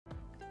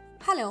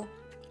Hello,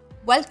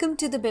 welcome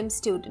to the BIM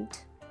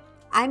Student.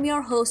 I'm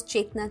your host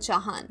Chetna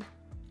Chauhan.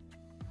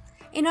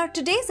 In our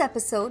today's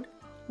episode,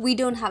 we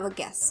don't have a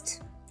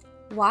guest.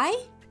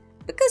 Why?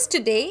 Because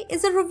today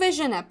is a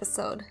revision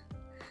episode.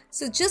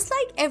 So just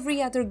like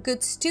every other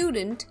good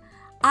student,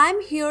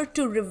 I'm here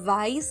to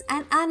revise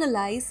and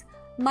analyze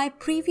my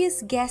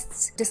previous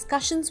guests'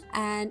 discussions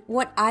and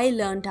what I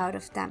learned out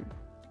of them.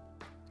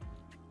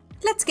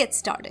 Let's get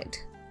started.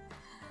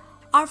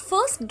 Our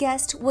first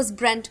guest was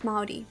Brent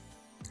Mauti.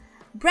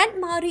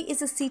 Brent Mauti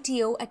is a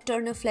CTO at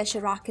Turner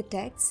Fletcher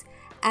Architects,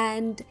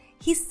 and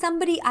he's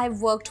somebody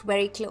I've worked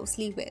very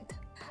closely with.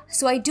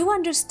 So I do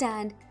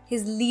understand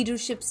his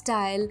leadership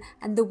style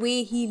and the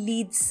way he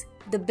leads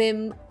the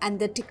BIM and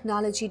the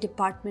technology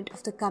department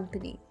of the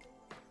company.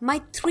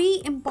 My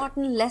 3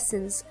 important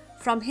lessons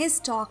from his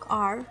talk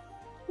are: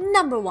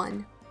 number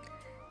 1,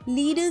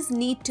 leaders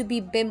need to be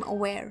BIM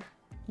aware.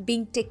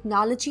 Being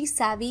technology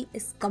savvy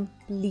is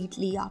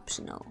completely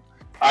optional.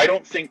 I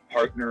don't think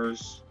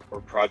partners or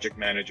project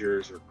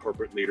managers or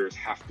corporate leaders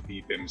have to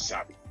be BIM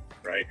savvy,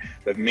 right?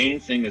 The main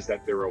thing is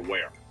that they're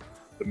aware.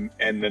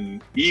 And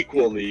then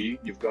equally,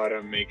 you've got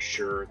to make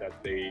sure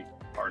that they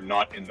are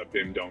not in the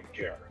BIM don't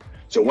care.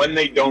 So when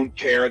they don't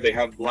care, they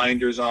have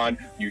blinders on,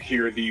 you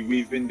hear the,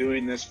 we've been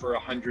doing this for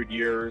 100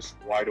 years,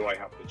 why do I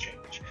have to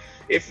change?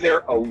 If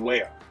they're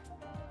aware,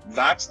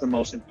 that's the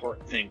most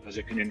important thing, because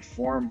it can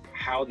inform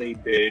how they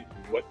bid,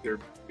 what they're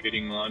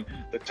bidding on,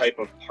 the type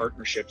of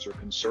partnerships or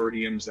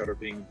consortiums that are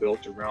being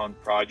built around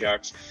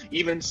projects,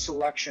 even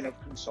selection of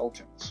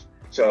consultants.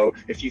 So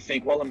if you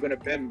think, well, I'm going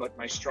to BIM, but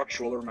my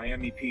structural or my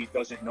MEP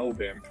doesn't know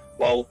BIM,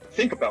 well,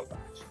 think about that.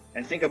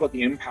 And think about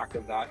the impact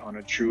of that on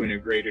a true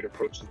integrated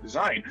approach to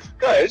design.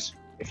 Because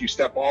if you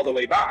step all the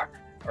way back,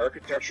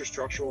 architecture,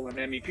 structural, and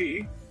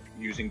MEP,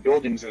 using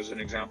buildings as an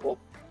example,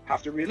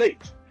 have to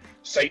relate.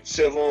 Site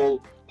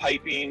civil,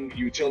 piping,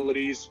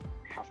 utilities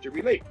have to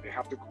relate. They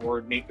have to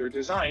coordinate their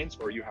designs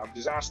or you have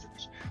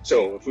disasters.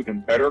 So if we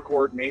can better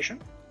coordination,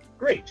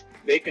 great.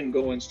 They can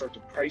go and start to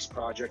price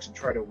projects and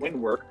try to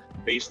win work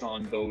based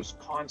on those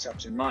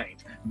concepts in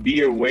mind.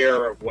 Be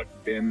aware of what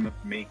BIM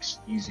makes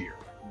easier.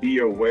 Be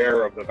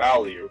aware of the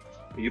value.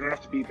 But you don't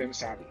have to be BIM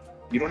savvy.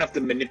 You don't have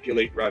to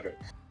manipulate Revit.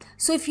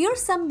 So if you're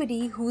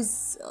somebody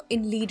who's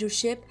in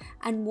leadership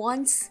and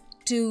wants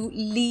to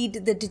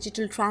lead the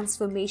digital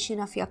transformation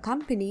of your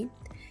company,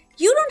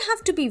 you don't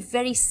have to be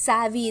very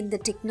savvy in the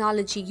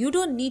technology. You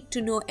don't need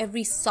to know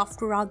every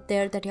software out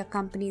there that your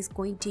company is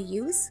going to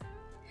use.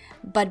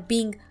 But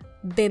being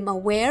BIM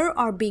aware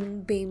or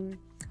being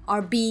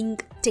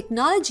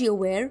technology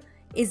aware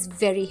is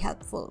very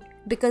helpful,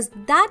 because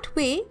that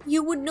way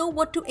you would know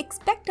what to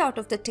expect out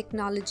of the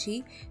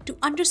technology, to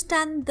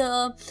understand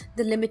the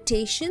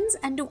limitations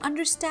and to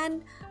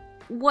understand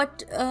what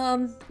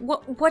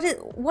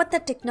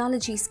the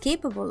technology is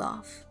capable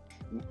of.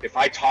 If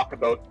I talk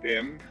about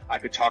BIM, I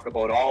could talk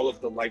about all of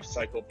the life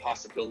cycle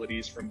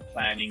possibilities from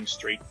planning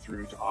straight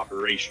through to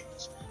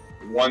operations.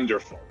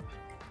 Wonderful.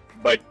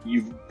 But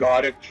you've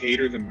got to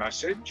cater the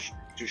message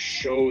to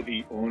show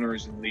the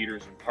owners and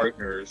leaders and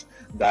partners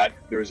that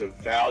there's a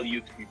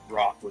value to be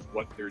brought with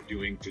what they're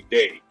doing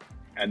today.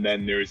 And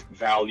then there's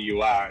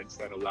value adds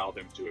that allow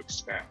them to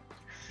expand.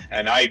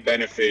 And I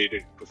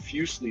benefited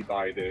profusely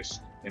by this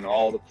in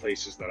all the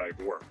places that I've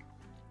worked.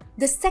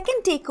 The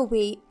second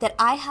takeaway that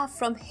I have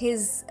from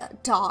his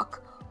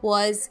talk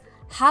was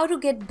how to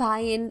get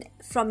buy-in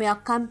from your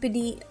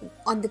company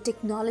on the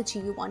technology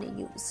you want to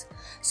use.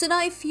 So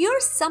now if you're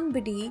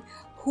somebody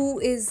who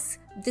is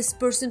this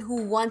person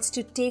who wants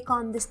to take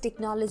on this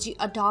technology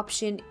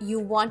adoption, you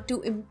want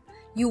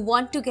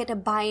to get a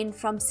buy-in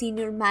from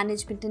senior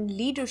management and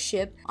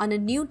leadership on a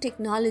new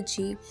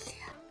technology,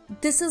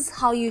 this is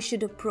how you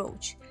should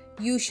approach.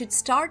 You should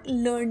start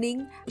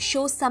learning,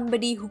 show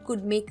somebody who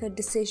could make a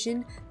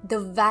decision the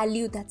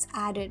value that's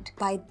added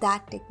by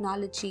that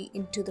technology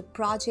into the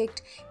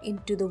project,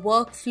 into the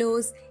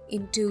workflows,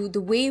 into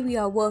the way we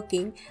are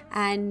working,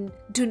 and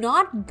do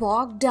not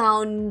bog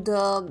down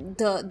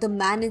the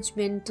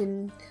management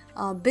and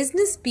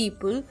business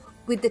people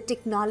with the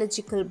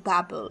technological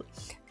babble.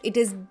 It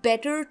is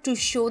better to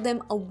show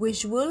them a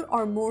visual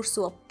or more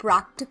so a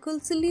practical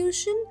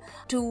solution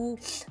to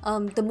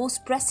the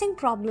most pressing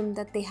problem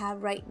that they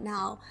have right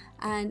now,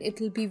 and it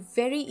will be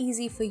very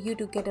easy for you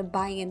to get a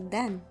buy-in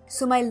then.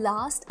 So my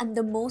last and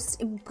the most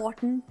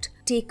important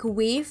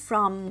takeaway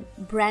from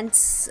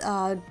Brent's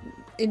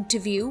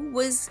interview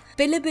was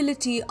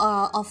billability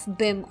of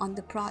BIM on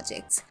the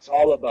projects. It's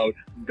all about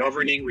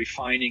governing,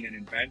 refining, and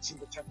advancing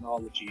the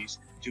technologies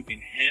to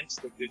enhance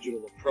the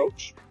digital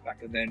approach that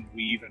can then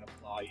weave and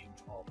apply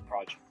into all the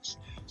projects.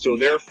 So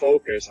their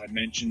focus, I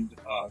mentioned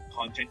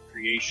content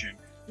creation,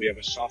 we have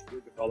a software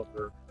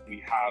developer,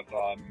 we have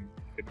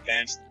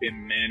advanced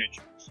BIM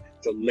management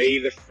to lay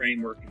the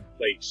framework in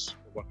place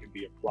for what can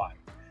be applied.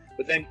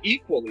 But then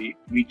equally,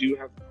 we do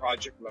have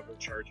project level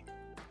charging.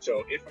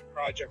 So if a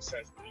project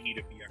says we need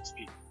a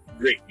BXP,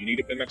 great, you need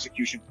a BIM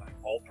execution plan.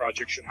 All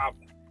projects should have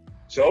that.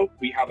 So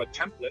we have a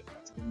template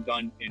that's been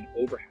done in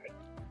overhead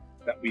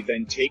that we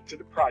then take to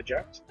the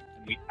project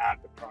and we add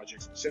the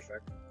project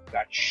specific,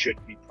 that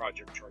should be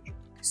project chargeable.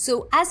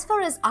 So as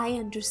far as I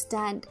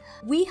understand,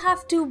 we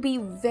have to be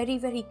very,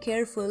 very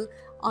careful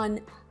on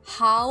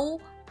how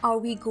are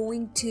we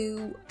going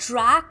to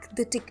track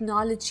the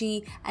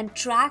technology and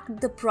track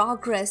the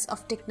progress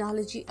of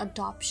technology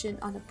adoption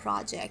on a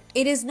project.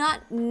 It is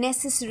not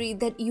necessary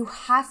that you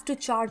have to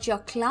charge your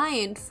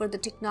client for the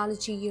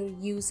technology you're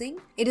using.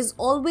 It is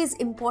always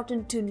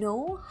important to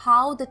know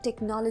how the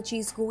technology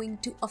is going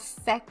to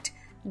affect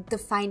the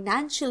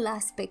financial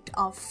aspect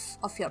of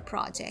your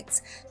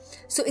projects.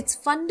 So it's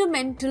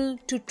fundamental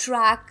to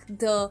track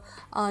the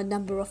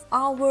number of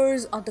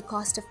hours or the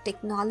cost of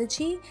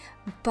technology,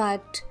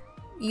 but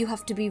you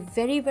have to be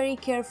very, very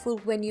careful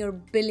when you're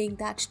billing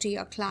that to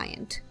your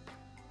client.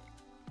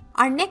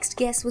 Our next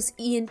guest was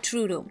Ian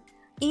Trudeau.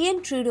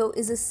 Ian Trudeau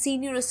is a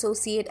senior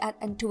associate at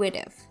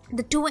Intuitive.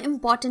 The two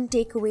important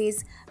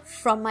takeaways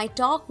from my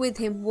talk with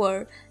him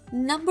were,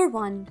 number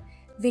one,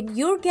 when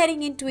you're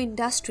getting into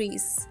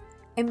industries,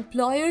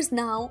 employers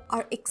now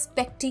are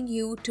expecting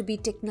you to be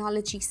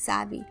technology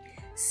savvy,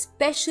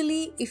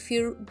 especially if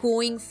you're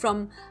going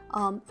from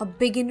a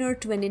beginner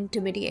to an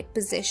intermediate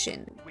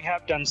position. We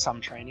have done some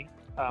training.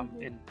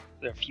 In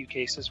there are a few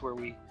cases where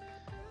we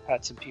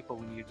had some people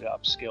we needed to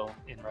upskill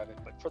in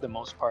Revit, but for the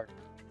most part,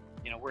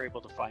 we're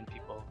able to find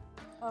people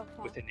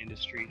within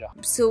industry.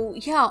 So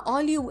yeah,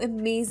 all you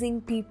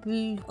amazing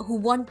people who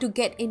want to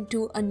get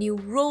into a new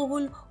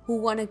role, who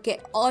want to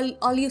get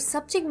all you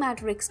subject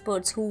matter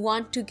experts who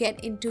want to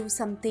get into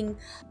something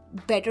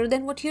better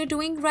than what you're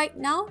doing right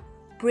now,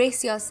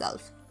 brace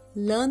yourself,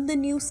 learn the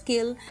new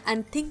skill,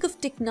 and think of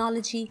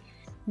technology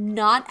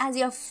not as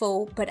your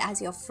foe but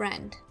as your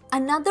friend.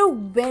 Another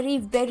very,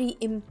 very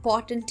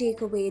important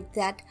takeaway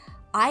that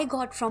I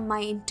got from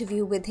my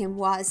interview with him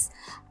was,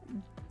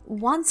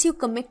 once you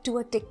commit to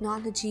a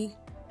technology,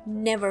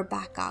 never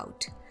back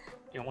out.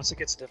 Once it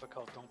gets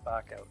difficult, don't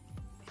back out.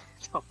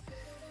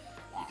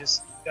 You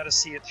just got to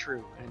see it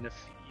through. And if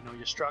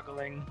you're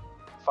struggling,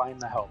 find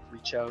the help,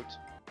 reach out.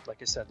 Like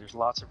I said, there's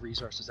lots of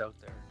resources out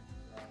there.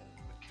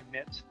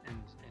 Commit and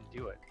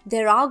do it.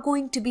 There are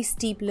going to be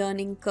steep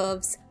learning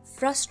curves,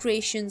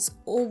 frustrations,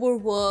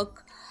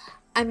 overwork,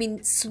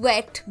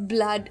 sweat,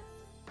 blood.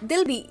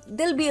 There'll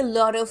be a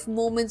lot of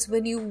moments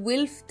when you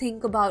will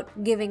think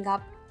about giving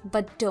up,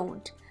 but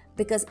don't,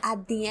 because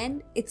at the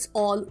end, it's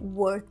all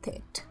worth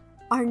it.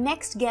 Our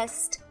next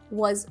guest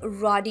was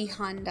Roddy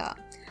Handa.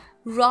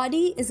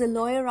 Roddy is a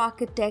lawyer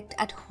architect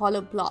at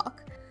Hollow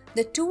Block.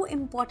 The two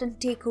important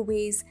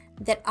takeaways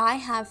that I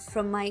have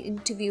from my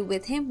interview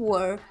with him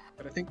were,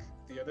 but I think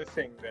the other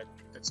thing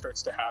that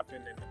starts to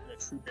happen in a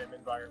true BIM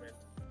environment,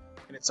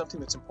 and it's something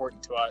that's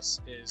important to us,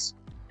 is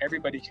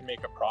everybody can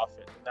make a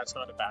profit, and that's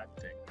not a bad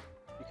thing.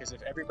 Because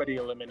if everybody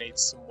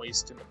eliminates some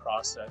waste in the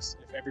process,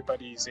 if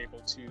everybody is able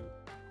to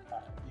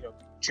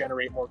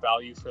generate more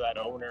value for that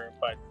owner,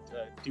 but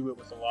do it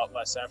with a lot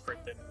less effort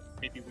than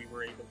maybe we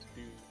were able to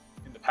do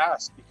in the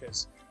past,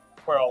 because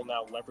we're all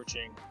now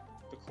leveraging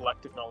the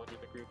collective knowledge of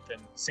the group than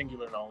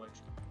singular knowledge,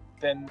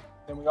 then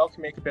we all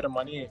can make a bit of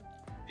money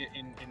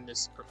in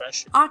this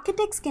profession.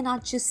 Architects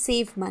cannot just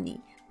save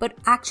money, but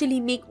actually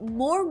make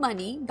more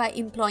money by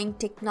employing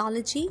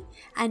technology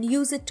and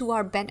use it to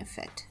our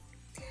benefit.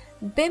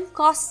 BIM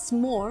costs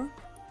more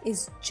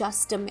is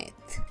just a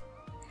myth,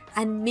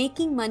 and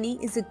making money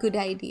is a good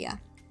idea.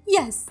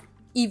 Yes,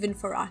 even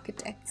for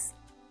architects.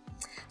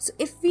 So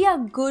if we are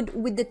good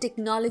with the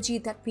technology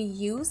that we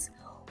use,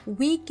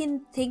 we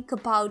can think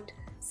about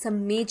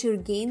some major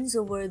gains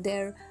over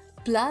there,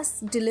 plus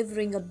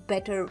delivering a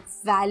better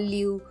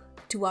value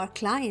to our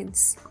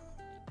clients.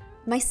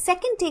 My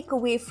second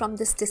takeaway from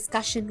this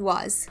discussion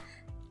was,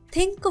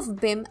 think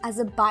of BIM as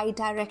a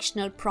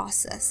bi-directional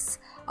process,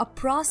 a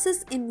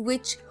process in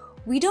which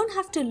we don't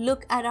have to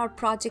look at our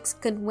projects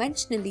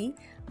conventionally,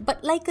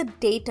 but like a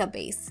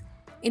database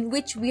in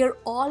which we are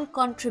all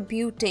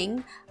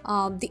contributing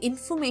the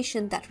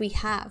information that we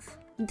have.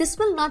 This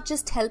will not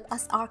just help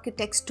us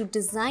architects to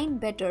design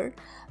better,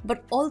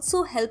 but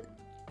also help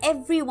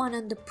everyone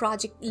on the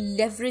project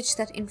leverage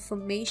that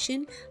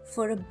information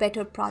for a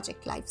better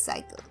project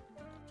lifecycle.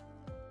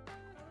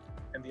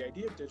 And the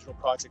idea of digital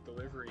project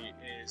delivery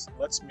is,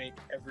 let's make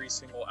every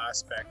single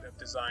aspect of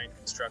design,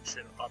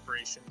 construction,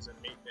 operations, and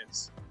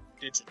maintenance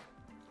digital.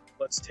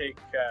 Let's take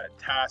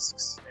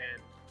tasks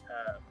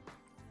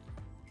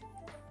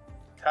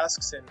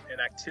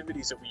and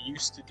activities that we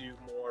used to do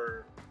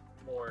more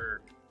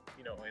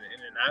in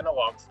an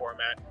analog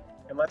format,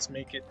 and let's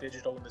make it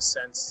digital in the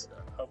sense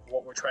of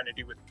what we're trying to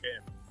do with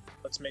BIM.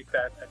 Let's make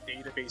that a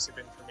database of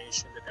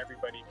information that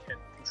everybody can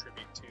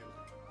contribute to.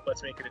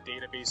 Let's make it a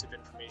database of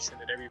information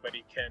that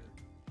everybody can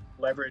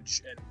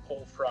leverage and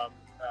pull from.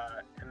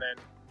 And then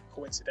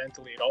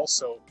coincidentally, it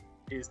also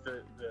is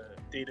the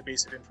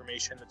database of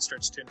information that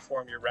starts to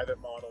inform your Revit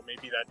model.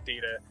 Maybe that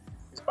data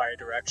is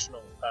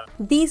bidirectional.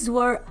 These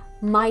were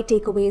my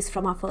takeaways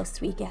from our first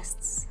three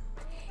guests.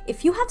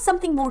 If you have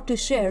something more to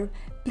share,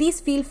 Please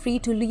feel free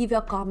to leave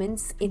your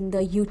comments in the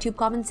YouTube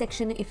comment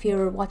section if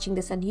you're watching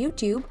this on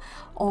YouTube,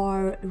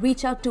 or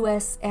reach out to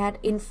us at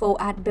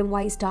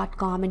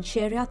info@bimwise.com and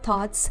share your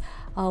thoughts.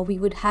 We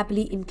would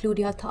happily include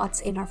your thoughts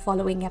in our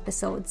following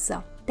episodes.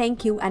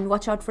 Thank you, and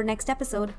watch out for next episode.